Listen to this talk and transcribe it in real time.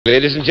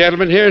Ladies and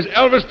gentlemen, here's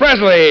Elvis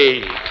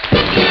Presley.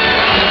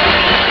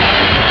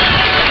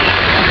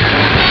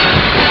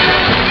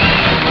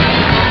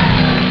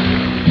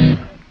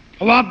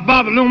 Wop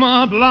bop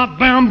luma blop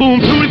bam boom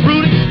Tutti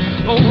Fruitti,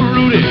 oh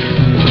Rudy,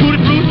 Tutti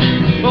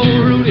Fruitti, oh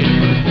Rudy,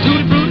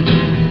 Tutti Fruitti,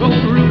 oh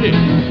Rudy,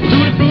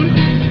 Tutti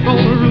Fruitti,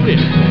 oh Rudy,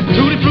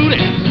 Tutti Fruitti,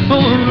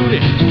 oh Rudy.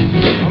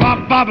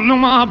 Wop bop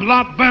luma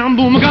blop bam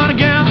boom. I got a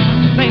gal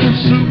named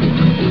Sue,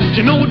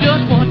 she knows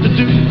just what to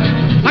do.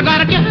 I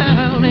got a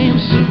gal named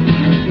Sue,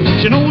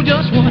 she knows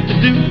just what to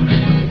do.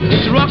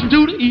 She rocks me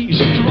to the east,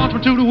 she rocks me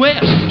to the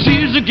west.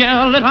 She's the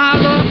gal that I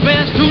love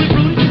best. Tutti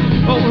Fruitti,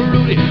 oh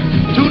Rudy,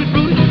 Tutti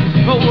Fruitti,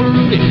 oh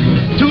Rudy,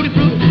 Tutti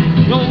Fruitti,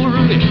 oh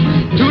Rudy,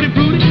 Tutti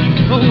Fruitti,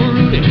 oh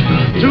Rudy,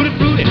 Tutti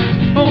Fruitti,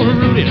 oh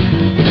Rudy.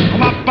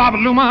 Bop bop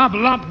luma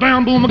blop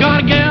bam boom. I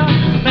got a gal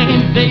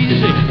named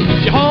Daisy,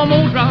 she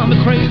almost drives me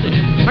crazy.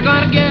 I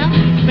got a gal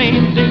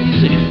named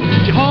Daisy,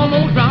 she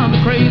almost drives me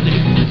crazy.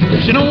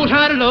 She knows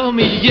how to love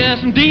me,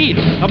 yes indeed.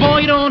 Boy,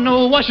 you don't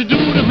know what she do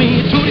to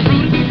me. Tutti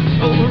Fruitti,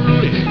 oh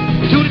Rudy,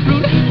 Tutti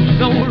Fruitti,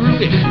 oh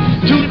Rudy,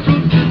 Tutti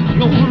Fruitti,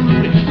 oh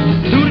Rudy,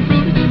 Tutti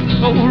Fruitti,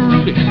 oh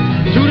Rudy,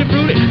 Tutti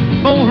Fruitti,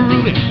 oh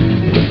Rudy.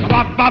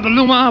 Bop bop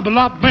luma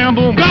blop bam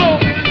boom. Go!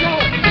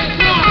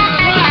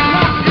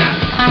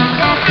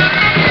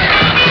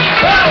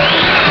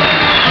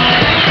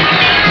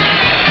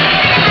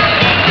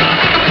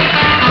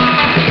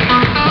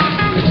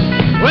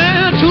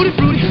 Well, Tutti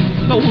Fruitti,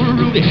 oh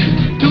Rudy,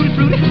 Tutti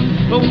Fruitti,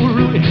 oh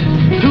Rudy,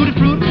 Tutti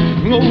Fruitti,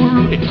 oh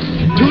Rudy,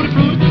 Tutti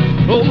Fruitti,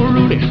 oh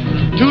Rudy,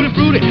 Tutti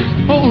Fruitti,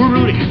 oh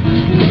Rudy.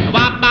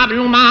 Bop bop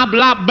luma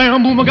blop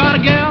bam boom. I got a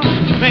gal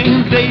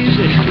named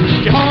Daisy,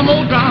 she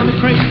almost drives me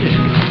crazy.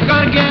 I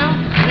got a gal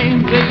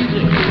named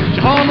Daisy,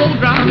 she almost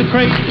drives me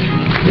crazy.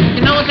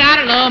 She knows how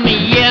to love me,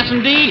 yes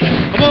indeed.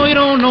 Boy, you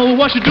don't know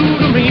what she do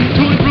to me.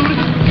 Tutti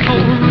Fruitti, oh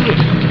Rudy,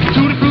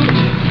 Tutti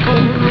Fruitti, oh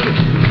Rudy,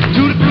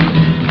 Tutti Fruitti,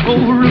 oh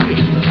Rudy,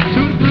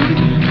 Tutti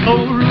Fruitti,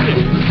 oh Rudy,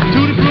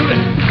 Tutti Fruitti,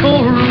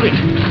 oh Rudy.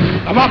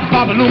 Bop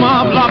bop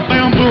luma blop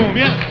bam boom,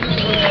 yeah.